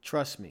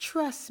Trust me.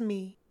 Trust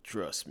me.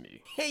 Trust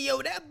me. Hey,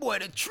 yo, that boy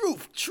the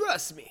truth.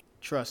 Trust me.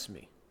 Trust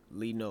me.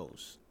 Lee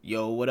knows.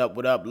 Yo, what up,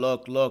 what up?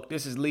 Look.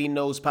 This is Lee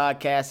Knows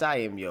Podcast. I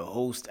am your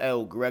host,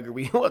 L.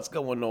 Gregory. What's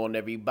going on,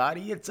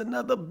 everybody? It's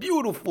another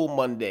beautiful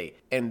Monday.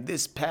 And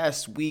this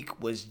past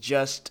week was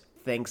just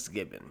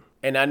Thanksgiving.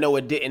 And I know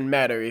it didn't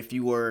matter if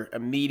you were a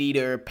meat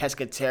eater,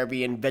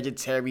 pescatarian,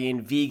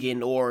 vegetarian,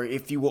 vegan, or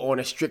if you were on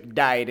a strict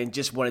diet and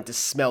just wanted to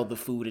smell the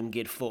food and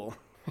get full.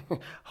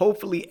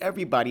 Hopefully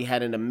everybody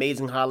had an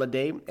amazing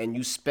holiday and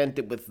you spent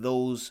it with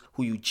those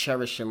who you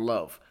cherish and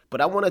love.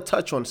 But I want to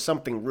touch on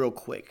something real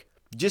quick.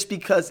 Just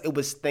because it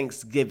was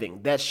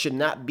Thanksgiving, that should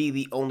not be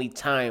the only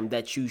time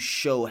that you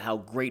show how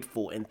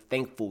grateful and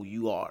thankful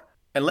you are.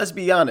 And let's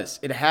be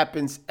honest, it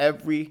happens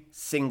every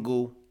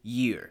single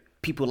year.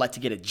 People like to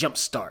get a jump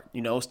start,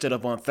 instead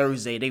of on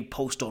Thursday, they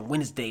post on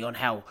Wednesday on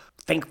how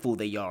thankful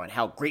they are and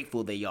how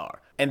grateful they are.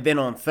 And then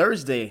on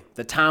Thursday,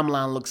 the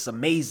timeline looks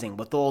amazing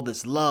with all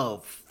this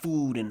love,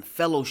 food, and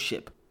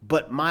fellowship.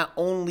 But my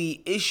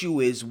only issue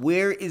is,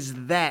 where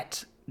is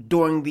that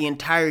during the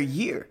entire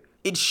year?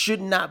 It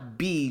should not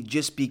be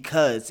just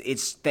because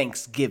it's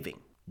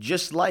Thanksgiving.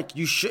 Just like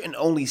you shouldn't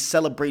only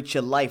celebrate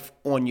your life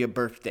on your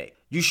birthday.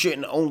 You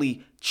shouldn't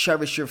only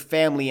cherish your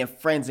family and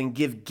friends and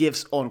give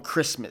gifts on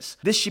Christmas.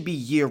 This should be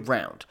year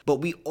round,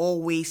 but we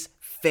always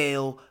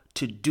fail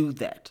to do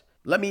that.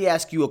 Let me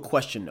ask you a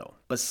question though.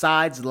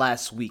 Besides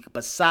last week,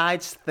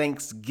 besides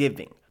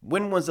Thanksgiving,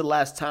 when was the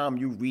last time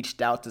you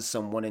reached out to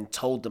someone and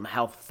told them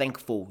how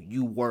thankful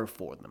you were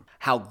for them?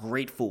 How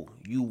grateful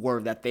you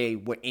were that they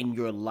were in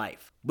your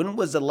life? When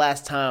was the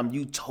last time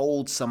you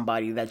told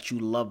somebody that you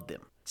loved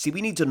them? See,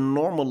 we need to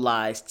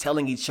normalize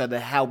telling each other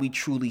how we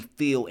truly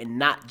feel and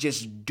not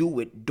just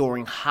do it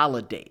during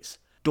holidays,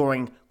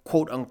 during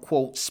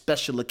quote-unquote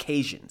special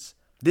occasions.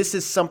 This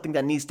is something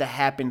that needs to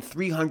happen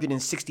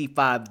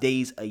 365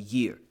 days a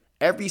year.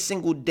 Every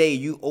single day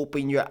you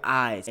open your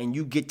eyes and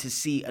you get to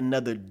see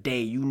another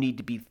day, you need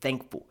to be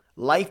thankful.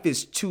 Life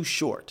is too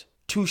short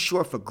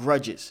for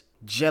grudges,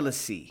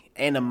 jealousy,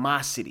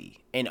 animosity,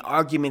 and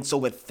arguments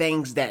over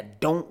things that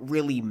don't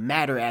really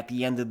matter at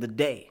the end of the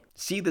day.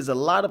 See, there's a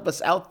lot of us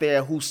out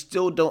there who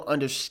still don't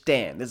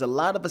understand. There's a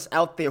lot of us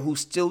out there who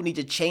still need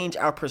to change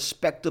our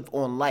perspective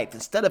on life.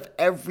 Instead of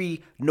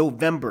every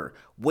November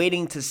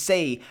waiting to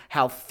say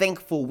how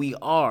thankful we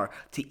are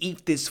to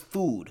eat this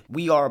food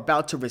we are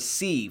about to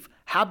receive,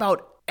 how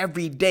about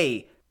every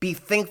day be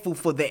thankful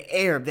for the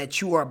air that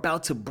you are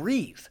about to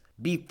breathe?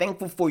 Be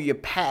thankful for your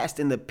past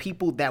and the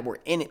people that were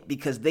in it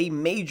because they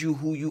made you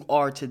who you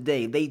are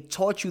today. They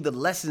taught you the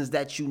lessons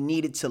that you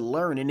needed to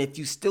learn. And if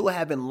you still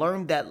haven't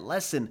learned that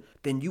lesson,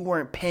 then you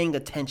weren't paying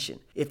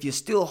attention. If you're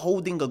still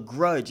holding a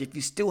grudge, if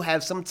you still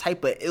have some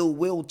type of ill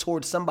will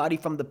towards somebody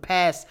from the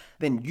past,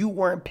 then you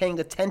weren't paying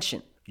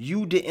attention.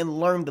 You didn't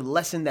learn the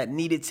lesson that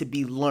needed to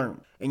be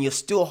learned. And you're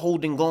still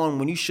holding on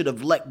when you should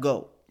have let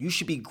go. You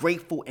should be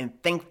grateful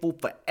and thankful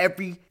for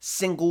every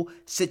single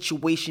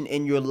situation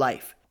in your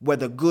life,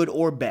 whether good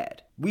or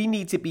bad. We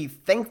need to be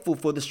thankful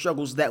for the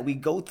struggles that we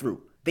go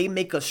through. They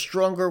make us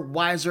stronger,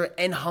 wiser,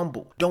 and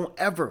humble. Don't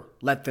ever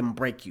let them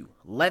break you.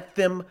 Let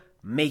them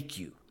make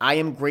you. I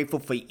am grateful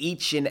for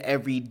each and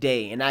every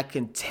day, and I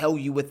can tell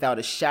you without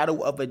a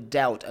shadow of a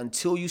doubt,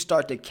 until you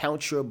start to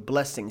count your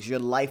blessings, your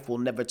life will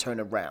never turn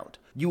around.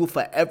 You will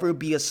forever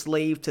be a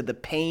slave to the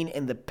pain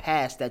and the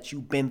past that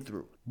you've been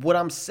through. What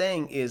I'm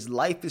saying is,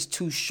 life is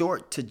too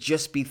short to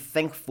just be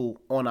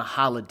thankful on a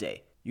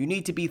holiday. You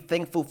need to be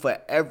thankful for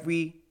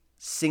every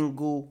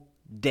single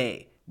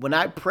day. When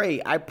I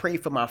pray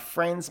for my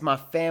friends, my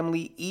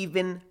family,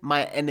 even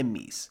my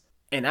enemies.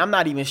 And I'm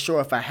not even sure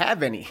if I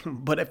have any,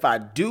 but if I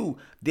do,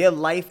 their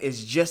life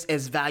is just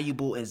as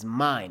valuable as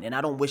mine. And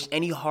I don't wish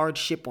any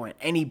hardship on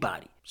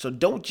anybody. So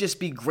don't just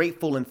be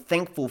grateful and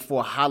thankful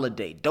for a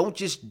holiday. Don't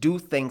just do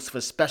things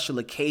for special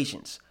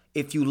occasions.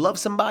 If you love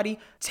somebody,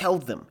 tell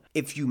them.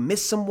 If you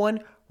miss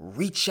someone,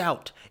 reach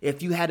out.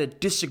 If you had a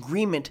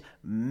disagreement,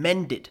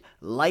 mend it.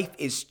 Life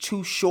is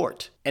too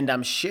short. And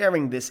I'm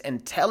sharing this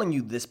and telling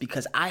you this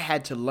because I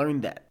had to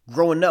learn that.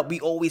 Growing up,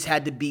 we always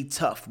had to be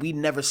tough. We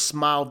never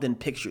smiled in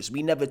pictures.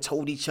 We never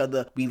told each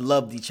other we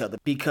loved each other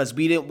because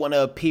we didn't want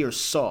to appear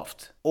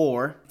soft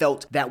or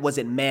felt that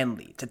wasn't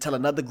manly to tell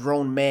another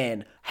grown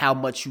man how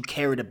much you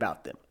cared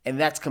about them. And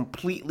that's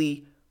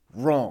completely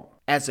wrong.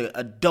 As an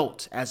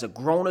adult, as a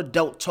grown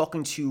adult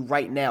talking to you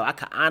right now, I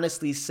can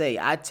honestly say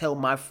I tell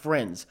my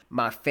friends,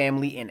 my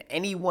family, and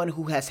anyone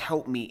who has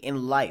helped me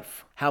in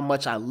life how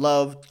much I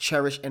love,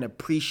 cherish, and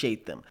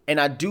appreciate them. And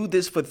I do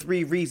this for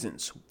 3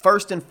 reasons.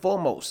 First and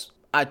foremost,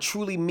 I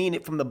truly mean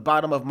it from the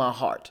bottom of my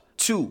heart.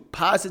 2,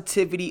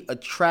 positivity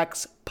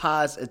attracts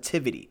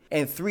positivity.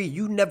 And 3,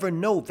 you never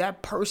know,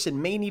 that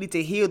person may need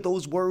to hear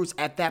those words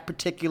at that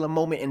particular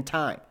moment in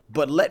time.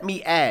 But let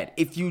me add,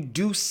 if you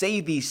do say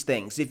these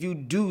things, if you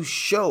do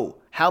show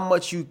how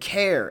much you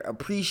care,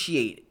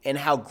 appreciate, and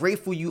how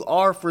grateful you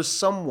are for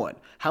someone,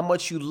 how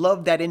much you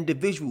love that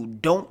individual,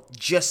 don't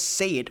just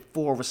say it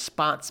for a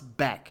response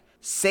back.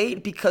 Say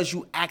it because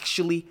you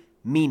actually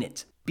mean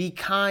it. Be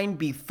kind,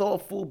 be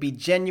thoughtful, be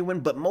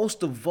genuine, but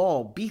most of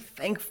all, be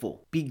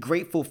thankful. Be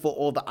grateful for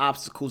all the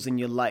obstacles in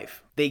your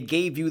life. They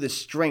gave you the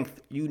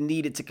strength you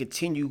needed to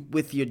continue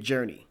with your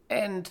journey.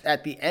 And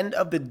at the end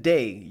of the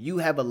day, you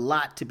have a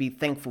lot to be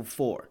thankful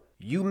for.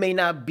 You may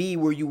not be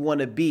where you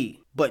want to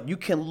be, but you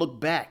can look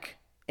back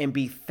and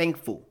be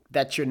thankful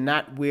that you're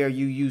not where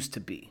you used to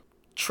be.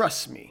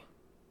 Trust me,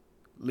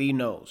 Lee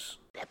knows.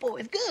 That boy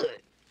is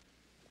good.